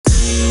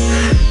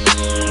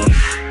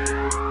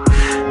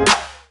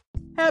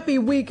Happy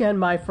weekend,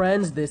 my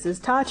friends. This is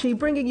Tachi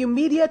bringing you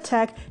media,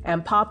 tech,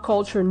 and pop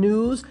culture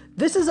news.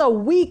 This is a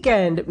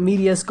weekend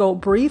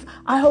Mediascope brief.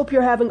 I hope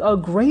you're having a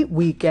great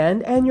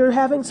weekend and you're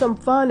having some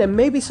fun and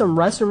maybe some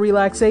rest and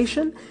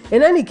relaxation.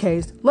 In any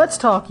case, let's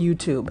talk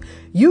YouTube.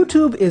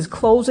 YouTube is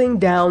closing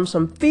down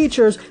some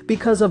features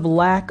because of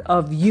lack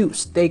of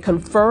use. They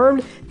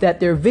confirmed that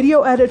their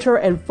video editor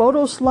and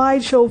photo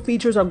slideshow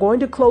features are going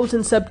to close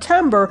in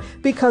September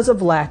because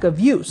of lack of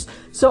use.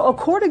 So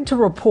according to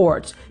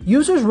reports,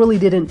 users really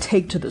didn't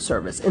take to the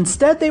service.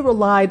 Instead, they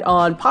relied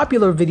on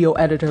popular video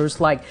editors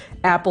like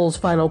Apple's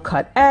Final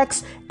Cut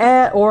X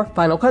or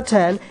Final Cut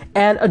 10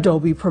 and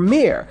Adobe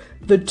Premiere.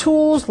 The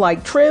tools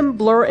like Trim,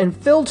 Blur, and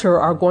Filter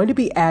are going to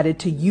be added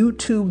to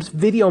YouTube's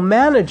Video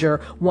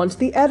Manager once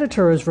the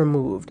editor is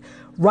removed.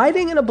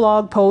 Writing in a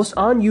blog post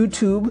on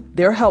YouTube,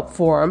 their help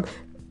forum,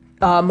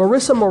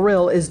 Marissa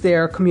Morrill is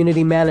their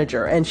community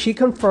manager, and she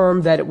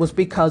confirmed that it was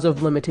because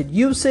of limited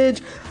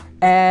usage.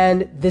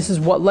 And this is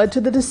what led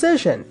to the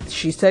decision.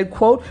 She said,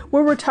 quote,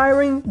 "We're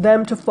retiring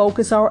them to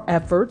focus our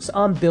efforts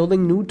on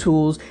building new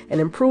tools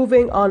and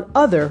improving on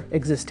other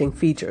existing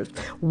features."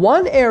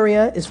 One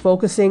area is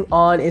focusing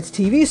on its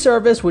TV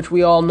service, which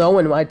we all know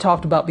and I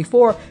talked about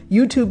before,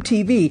 YouTube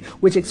TV,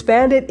 which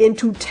expanded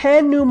into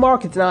 10 new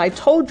markets. Now, I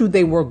told you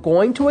they were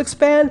going to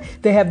expand.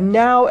 They have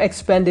now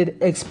expanded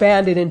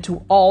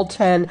into all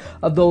 10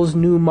 of those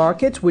new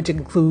markets, which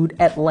include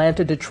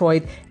Atlanta,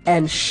 Detroit,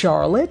 and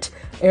Charlotte,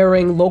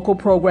 airing local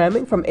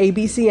programming from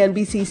ABC,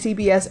 NBC,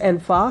 CBS,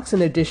 and Fox,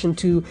 in addition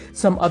to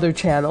some other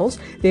channels.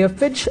 They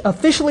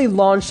officially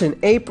launched in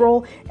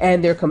April,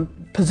 and they're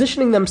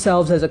positioning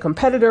themselves as a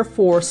competitor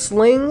for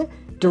Sling,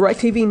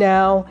 DirecTV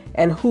Now,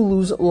 and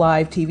Hulu's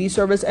live TV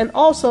service, and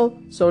also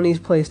Sony's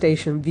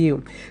PlayStation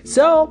Vue.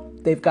 So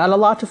they've got a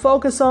lot to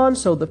focus on,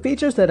 so the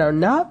features that are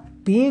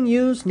not being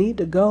used need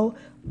to go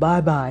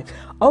bye-bye.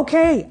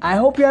 Okay, I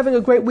hope you're having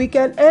a great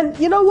weekend. And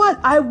you know what?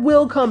 I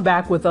will come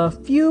back with a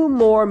few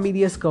more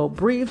Mediascope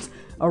briefs.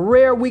 A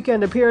rare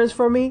weekend appearance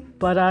for me,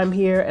 but I'm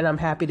here and I'm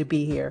happy to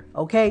be here.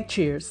 Okay,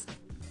 cheers.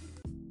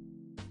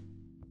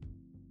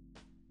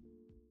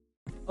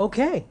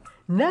 Okay,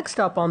 next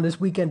up on this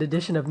weekend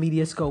edition of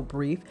Mediascope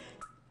Brief,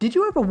 did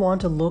you ever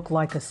want to look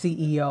like a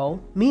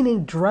CEO?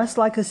 Meaning dress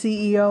like a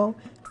CEO?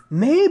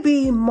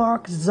 Maybe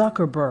Mark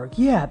Zuckerberg.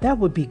 Yeah, that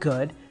would be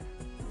good.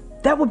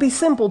 That would be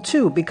simple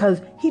too,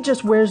 because he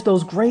just wears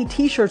those gray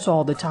t-shirts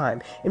all the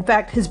time. In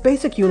fact, his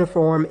basic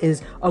uniform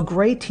is a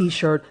gray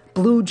t-shirt,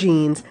 blue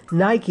jeans,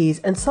 Nikes,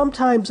 and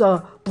sometimes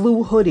a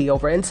blue hoodie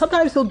over it. And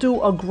sometimes he'll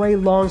do a gray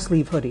long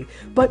sleeve hoodie.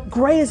 But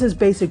gray is his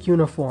basic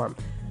uniform.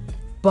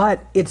 But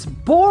it's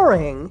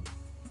boring,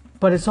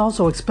 but it's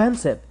also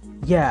expensive.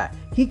 Yeah,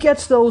 he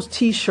gets those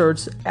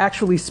t-shirts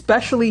he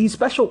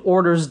special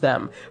orders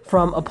them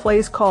from a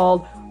place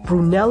called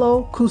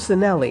Brunello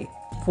Cucinelli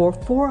for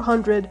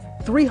 $300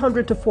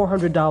 to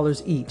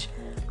 $400 each.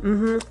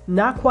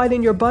 Not quite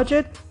in your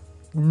budget?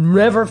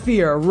 Never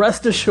fear,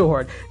 rest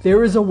assured,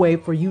 there is a way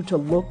for you to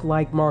look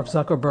like Mark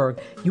Zuckerberg.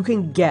 You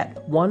can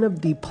get one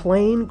of the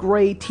plain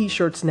gray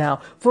t-shirts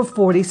now for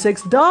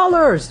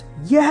 $46.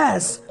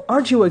 Yes!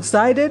 Aren't you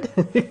excited?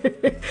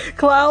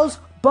 Klaus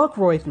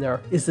Buchreuther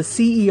is the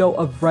CEO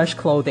of Fresh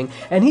Clothing,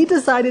 and he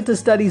decided to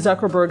study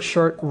Zuckerberg's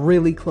shirt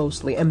really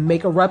closely and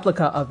make a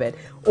replica of it,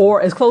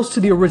 or as close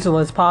to the original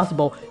as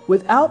possible,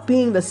 without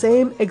being the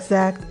same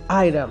exact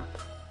item.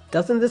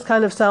 Doesn't this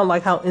kind of sound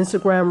like how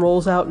Instagram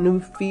rolls out new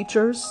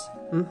features?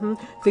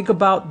 Think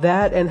about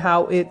that and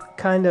how it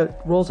kind of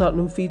rolls out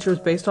new features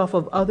based off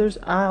of others.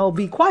 I'll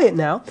be quiet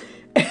now.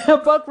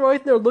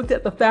 Buchreuther looked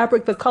at the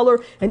fabric, the color,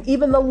 and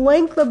even the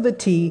length of the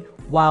tee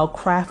while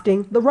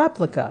crafting the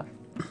replica.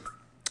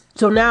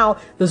 So now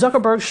the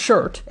Zuckerberg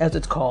shirt, as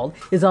it's called,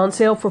 is on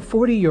sale for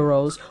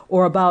 €40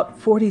 or about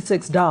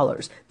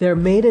 $46. They're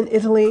made in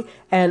Italy,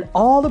 and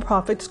all the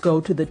profits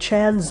go to the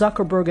Chan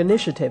Zuckerberg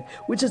Initiative,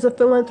 which is a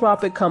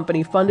philanthropic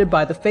company funded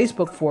by the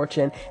Facebook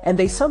fortune, and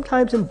they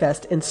sometimes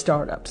invest in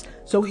startups.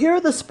 So here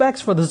are the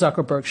specs for the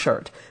Zuckerberg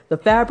shirt. The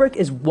fabric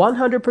is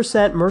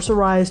 100%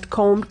 mercerized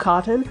combed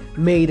cotton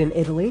made in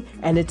Italy,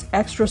 and it's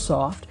extra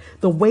soft.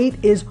 The weight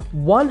is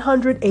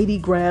 180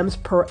 grams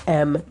per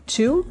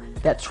M2.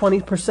 That's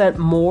 20%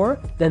 more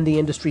than the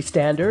industry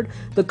standard.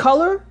 The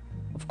color,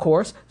 of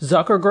course,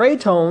 Zucker gray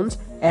tones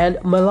and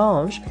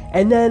melange.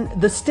 And then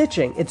the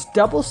stitching, it's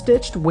double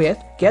stitched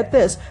with, get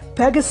this,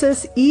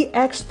 Pegasus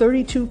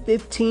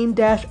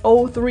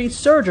EX3215-03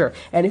 serger.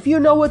 And if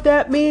you know what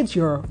that means,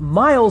 you're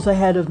miles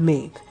ahead of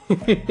me.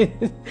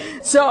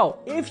 So,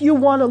 if you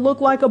want to look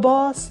like a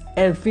boss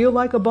and feel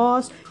like a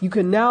boss, you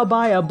can now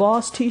buy a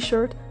Boss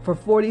t-shirt for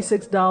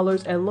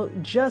 $46 and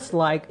look just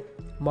like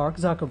Mark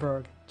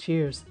Zuckerberg.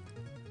 Cheers.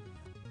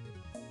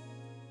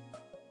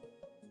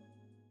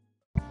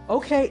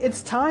 Okay,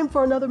 it's time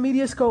for another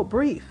Mediascope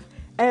brief.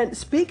 And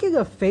speaking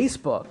of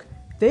Facebook,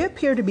 they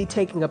appear to be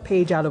taking a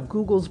page out of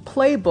Google's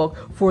playbook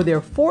for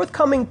their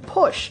forthcoming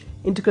push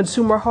into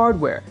consumer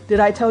hardware. Did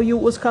I tell you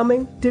it was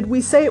coming? Did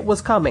we say it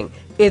was coming?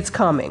 It's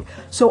coming.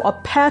 So a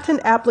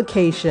patent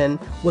application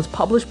was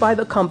published by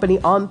the company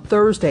on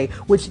Thursday,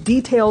 which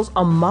details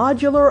a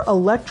modular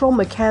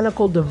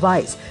electromechanical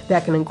device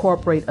that can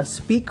incorporate a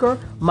speaker,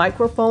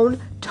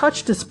 microphone,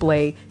 touch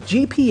display,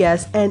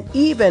 GPS, and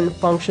even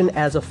function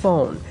as a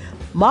phone.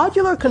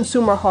 Modular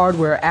consumer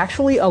hardware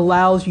actually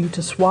allows you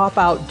to swap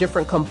out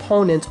different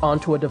components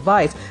onto a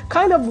device,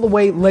 kind of the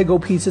way Lego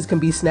pieces can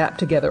be snapped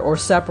together or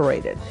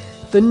separated.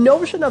 The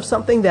notion of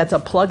something that's a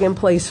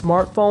plug-and-play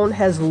smartphone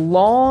has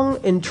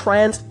long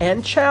entranced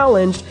and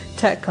challenged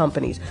tech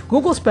companies.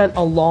 Google spent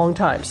a long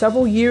time,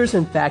 several years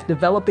in fact,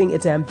 developing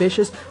its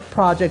ambitious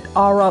Project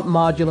Ara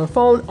modular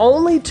phone,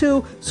 only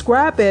to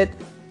scrap it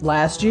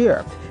last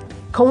year.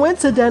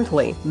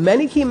 Coincidentally,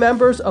 many key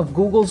members of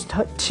Google's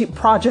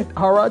Project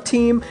Ara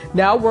team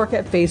now work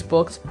at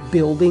Facebook's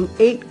Building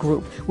 8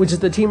 group, which is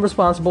the team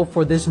responsible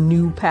for this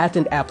new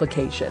patent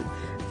application.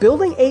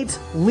 Building 8's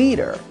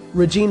leader,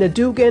 Regina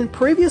Dugan,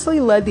 previously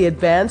led the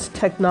advanced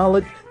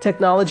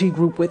technology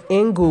group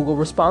within Google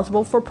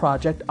responsible for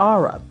Project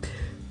Ara.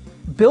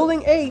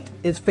 Building 8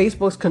 is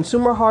Facebook's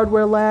consumer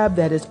hardware lab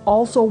that is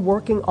also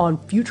working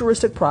on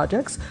futuristic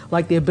projects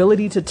like the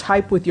ability to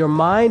type with your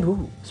mind,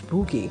 ooh,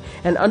 spooky,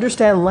 and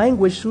understand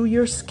language through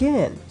your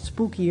skin,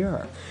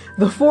 spookier.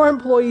 The 4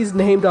 employees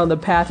named on the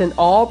patent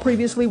all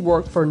previously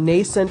worked for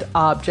Nascent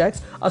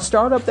Objects, a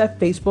startup that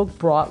Facebook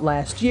bought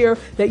last year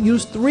that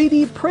used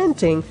 3D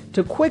printing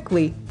to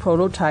quickly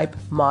prototype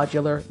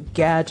modular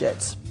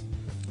gadgets.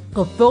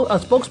 A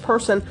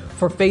spokesperson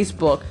for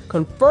Facebook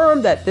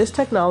confirmed that this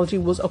technology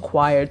was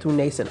acquired through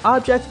Nascent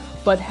Objects,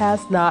 but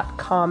has not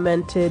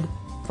commented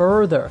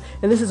further.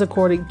 And this is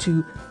according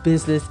to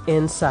Business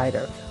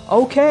Insider.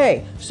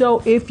 Okay,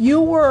 so if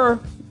you were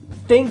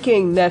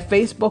thinking that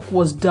Facebook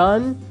was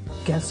done,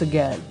 guess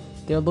again.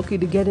 They're looking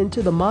to get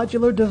into the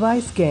modular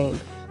device game,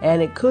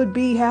 and it could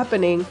be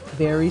happening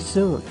very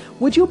soon.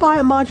 Would you buy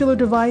a modular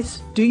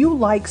device? Do you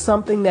like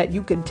something that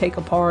you can take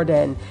apart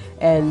and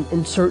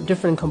insert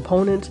different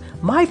components?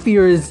 My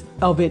fear is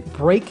of it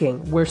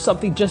breaking, where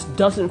something just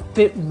doesn't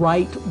fit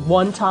right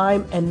one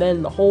time and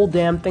then the whole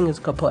damn thing is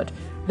kaput.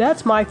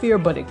 That's my fear,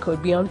 but it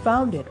could be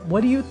unfounded.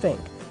 What do you think?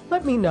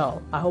 Let me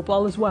know. I hope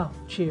all is well.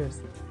 Cheers.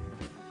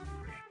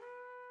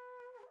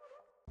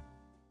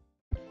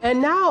 And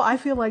now I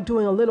feel like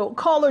doing a little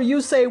caller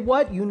you say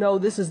what. You know,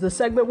 this is the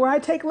segment where I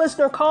take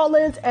listener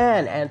call-ins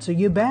and answer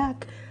you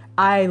back.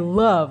 I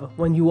love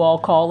when you all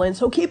call in,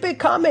 so keep it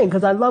coming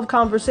because I love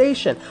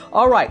conversation.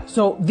 All right,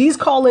 so these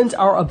call-ins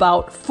are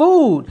about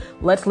food.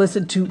 Let's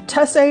listen to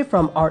Tesse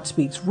from Art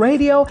Speaks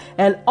Radio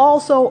and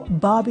also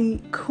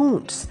Bobby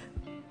Kuntz.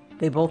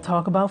 They both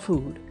talk about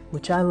food,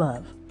 which I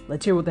love.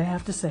 Let's hear what they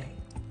have to say.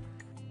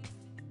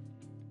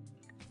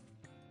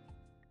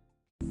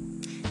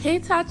 Hey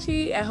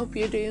Tachi, I hope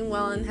you're doing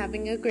well and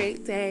having a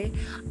great day.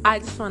 I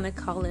just want to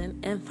call in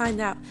and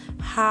find out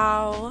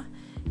how,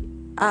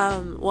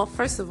 well,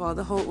 first of all,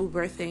 the whole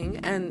Uber thing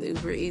and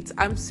Uber Eats.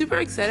 I'm super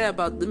excited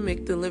about the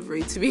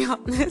McDelivery, to be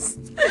honest.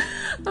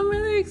 I'm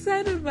really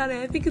excited about it.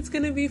 I think it's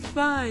going to be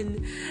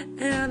fun.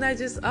 And I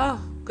just,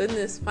 oh,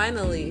 goodness,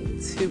 finally,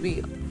 to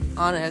be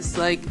honest,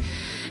 like,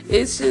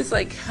 it's just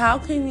like, how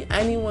can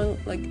anyone,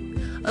 like,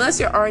 unless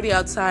you're already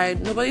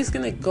outside, nobody's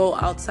going to go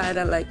outside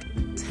at like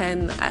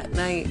 10 at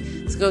night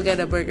to go get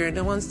a burger.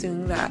 No one's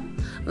doing that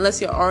unless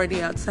you're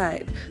already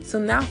outside. So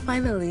now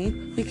finally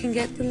we can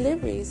get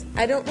deliveries.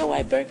 I don't know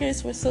why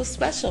burgers were so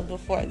special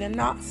before. They're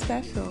not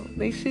special.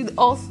 They should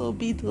also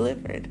be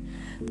delivered.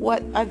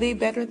 What, are they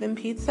better than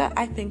pizza?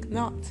 I think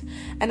not.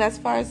 And as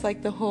far as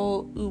like the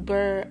whole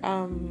Uber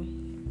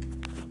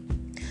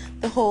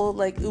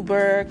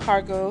Uber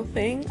cargo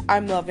thing,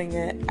 I'm loving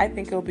it. I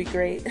think it'll be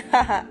great.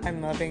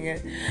 I'm loving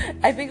it.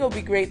 I think it'll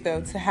be great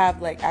though to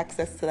have like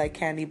access to like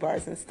candy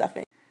bars and stuff.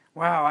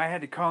 Wow, I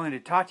had to call into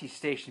Tati's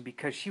station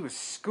because she was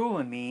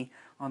schooling me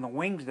on the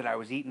wings that I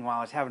was eating while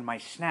I was having my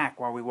snack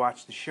while we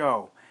watched the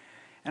show.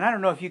 And I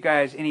don't know if you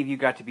guys, any of you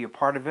got to be a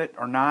part of it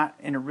or not,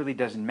 and it really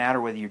doesn't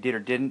matter whether you did or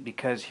didn't,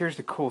 because here's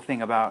the cool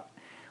thing about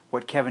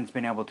what Kevin's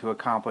been able to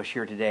accomplish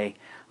here today.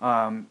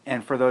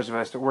 And for those of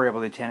us that were able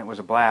to attend, it was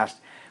a blast.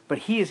 But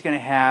he is going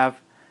to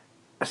have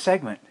a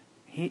segment.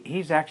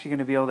 He's actually going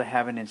to be able to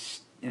have an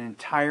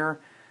entire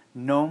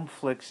Gnome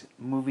Flix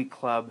Movie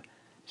Club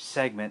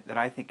segment that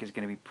I think is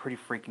going to be pretty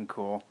freaking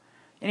cool.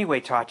 Anyway,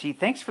 Tati,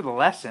 thanks for the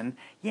lesson.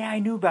 Yeah, I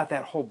knew about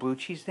that whole blue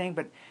cheese thing,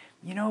 but,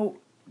 you know,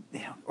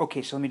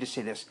 okay, so let me just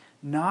say this.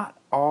 Not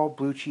all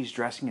blue cheese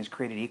dressing is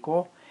created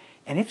equal,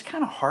 and it's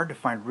kind of hard to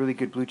find really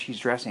good blue cheese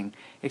dressing,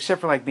 except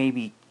for like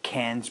maybe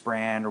Ken's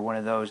brand or one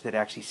of those that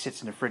actually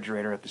sits in the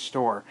refrigerator at the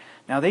store.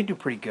 Now, they do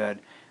pretty good,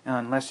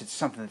 unless it's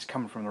something that's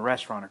coming from the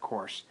restaurant, of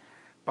course.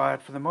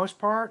 But for the most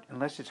part,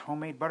 unless it's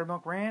homemade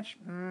buttermilk ranch,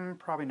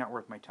 probably not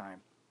worth my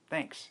time.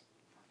 Thanks.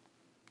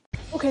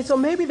 Okay, so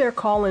maybe their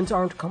call-ins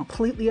aren't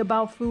completely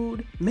about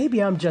food.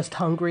 Maybe I'm just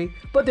hungry,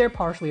 but they're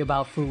partially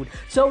about food.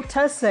 So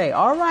Tessay,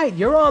 all right,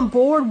 you're on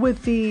board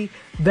with the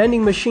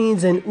vending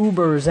machines and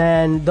Ubers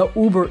and the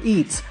Uber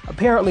Eats,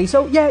 apparently.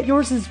 So yeah,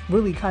 yours is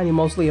really kind of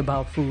mostly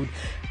about food.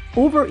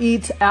 Uber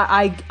Eats,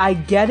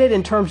 I get it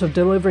in terms of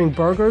delivering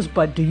burgers,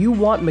 but do you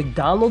want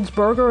McDonald's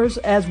burgers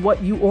as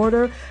what you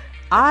order?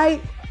 I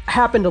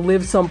happen to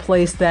live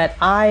someplace that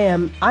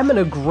I'm in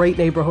a great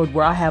neighborhood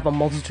where I have a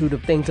multitude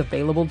of things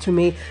available to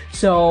me.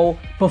 So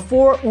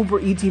before Uber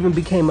Eats even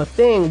became a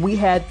thing, we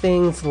had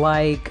things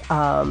like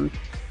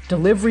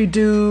delivery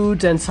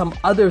dudes and some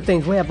other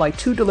things. We have like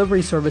 2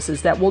 delivery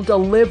services that will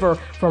deliver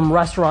from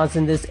restaurants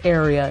in this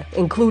area,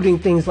 including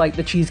things like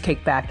the Cheesecake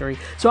Factory.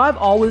 So I've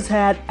always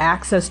had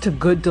access to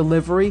good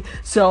delivery.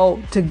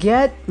 So to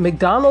get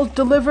McDonald's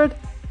delivered,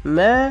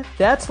 meh,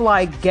 that's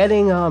like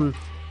getting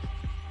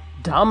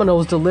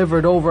Domino's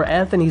delivered over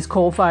Anthony's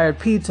coal-fired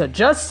pizza.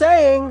 Just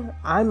saying,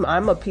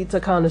 I'm a pizza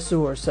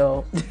connoisseur,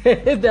 so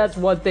that's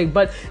one thing.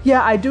 But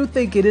yeah, I do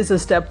think it is a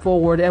step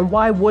forward, and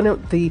why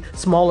wouldn't the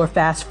smaller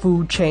fast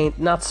food chain,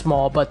 not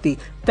small, but the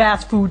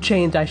fast food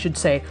chains, I should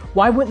say,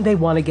 why wouldn't they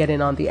want to get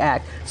in on the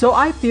act? So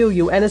I feel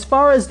you. And as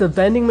far as the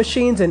vending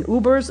machines and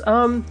Ubers,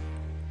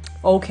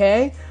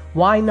 okay,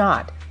 why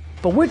not?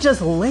 But we're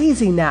just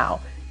lazy now.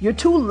 You're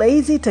too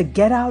lazy to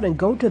get out and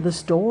go to the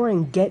store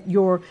and get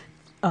your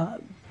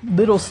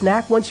little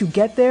snack once you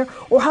get there?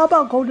 Or how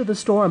about go to the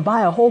store and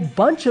buy a whole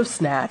bunch of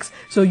snacks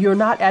so you're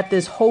not at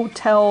this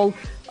hotel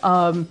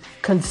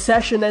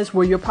concessionist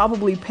where you're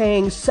probably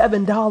paying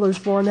 $7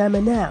 for an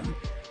M&M?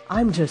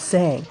 I'm just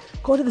saying,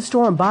 go to the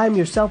store and buy them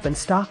yourself and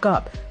stock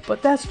up.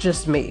 But that's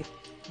just me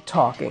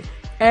talking.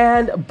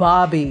 And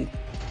Bobby,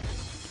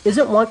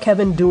 isn't what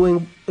Kevin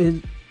doing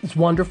is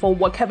wonderful?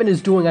 What Kevin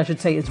is doing, I should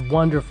say, is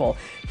wonderful.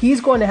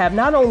 He's going to have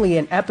not only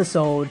an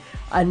episode,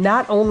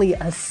 not only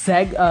a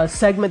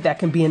segment that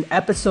can be an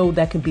episode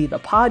that can be the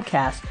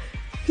podcast,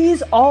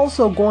 he's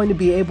also going to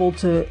be able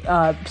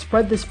to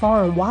spread this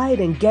far and wide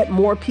and get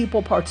more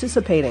people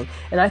participating.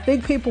 And I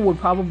think people would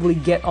probably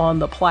get on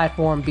the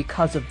platform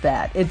because of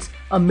that. It's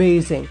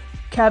amazing.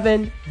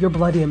 Kevin, you're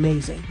bloody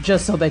amazing,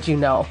 just so that you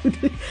know.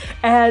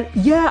 And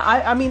yeah,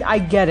 I mean, I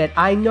get it.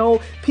 I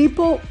know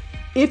people,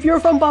 if you're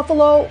from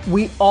Buffalo,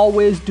 we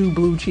always do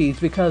blue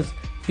cheese because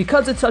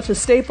it's such a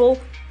staple.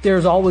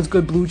 There's always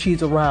good blue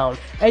cheese around.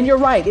 And you're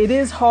right, it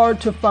is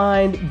hard to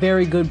find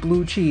very good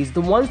blue cheese.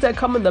 The ones that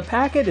come in the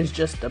packet is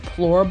just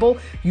deplorable.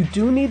 You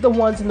do need the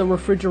ones in the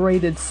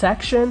refrigerated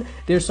section.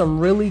 There's some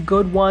really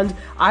good ones.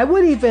 I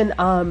would even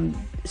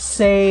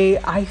say,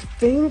 I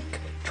think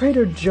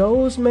Trader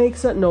Joe's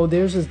makes it. No,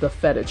 theirs is the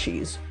feta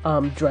cheese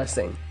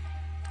dressing.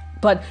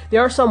 But there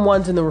are some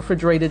ones in the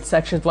refrigerated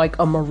sections like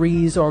a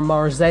Marie's or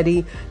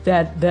Marzetti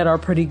that are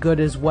pretty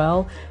good as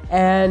well.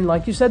 And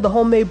like you said, the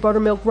homemade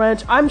buttermilk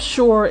ranch, I'm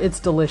sure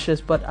it's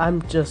delicious, but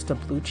I'm just a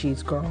blue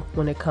cheese girl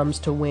when it comes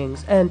to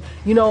wings. And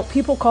you know,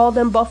 people call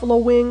them buffalo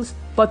wings,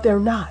 but they're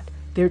not.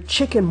 They're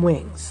chicken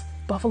wings.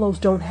 Buffaloes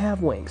don't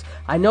have wings.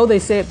 I know they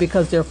say it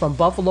because they're from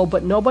Buffalo,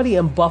 but nobody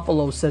in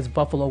Buffalo says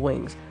buffalo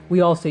wings.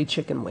 We all say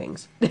chicken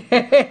wings.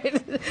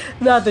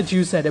 Not that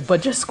you said it,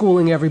 but just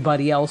schooling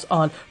everybody else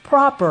on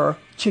proper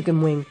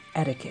chicken wing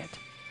etiquette.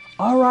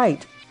 All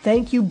right.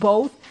 Thank you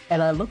both,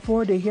 and I look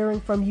forward to hearing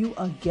from you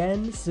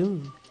again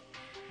soon.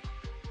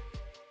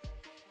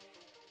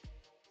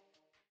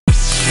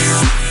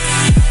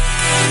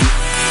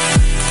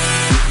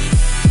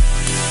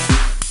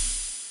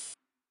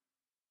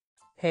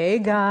 Hey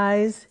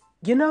guys,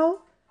 you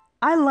know,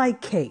 I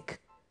like cake,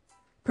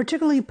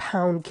 particularly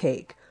pound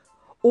cake,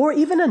 or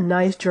even a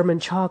nice German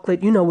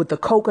chocolate, you know, with the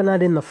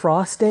coconut in the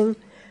frosting.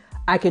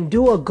 I can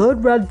do a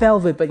good red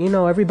velvet, but you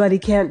know, everybody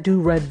can't do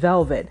red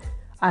velvet.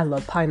 I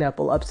love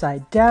pineapple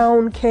upside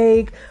down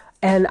cake,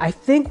 and I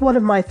think one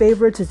of my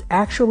favorites is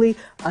actually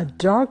a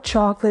dark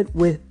chocolate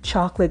with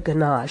chocolate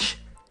ganache.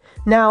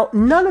 Now,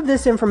 none of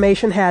this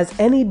information has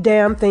any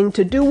damn thing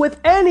to do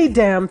with any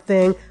damn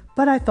thing,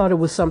 but I thought it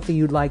was something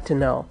you'd like to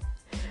know.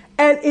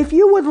 And if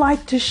you would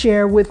like to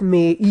share with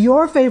me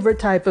your favorite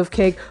type of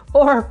cake,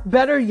 or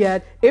better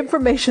yet,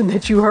 information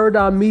that you heard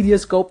on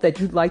Mediascope that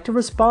you'd like to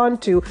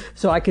respond to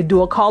so I could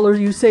do a caller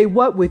you say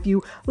what with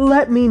you,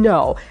 let me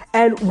know.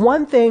 And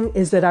one thing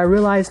is that I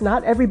realize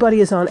not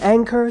everybody is on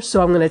Anchor,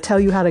 so I'm going to tell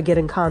you how to get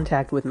in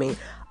contact with me.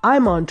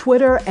 I'm on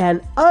Twitter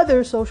and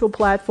other social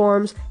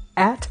platforms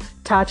at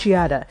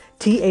Tachiada,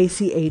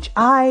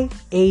 Tachiada.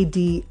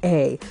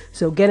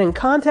 So get in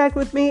contact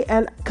with me,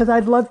 and because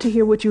I'd love to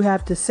hear what you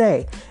have to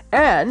say.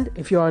 And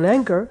if you're on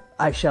Anchor,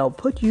 I shall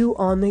put you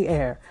on the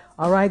air.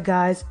 All right,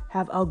 guys,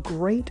 have a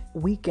great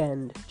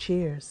weekend.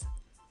 Cheers.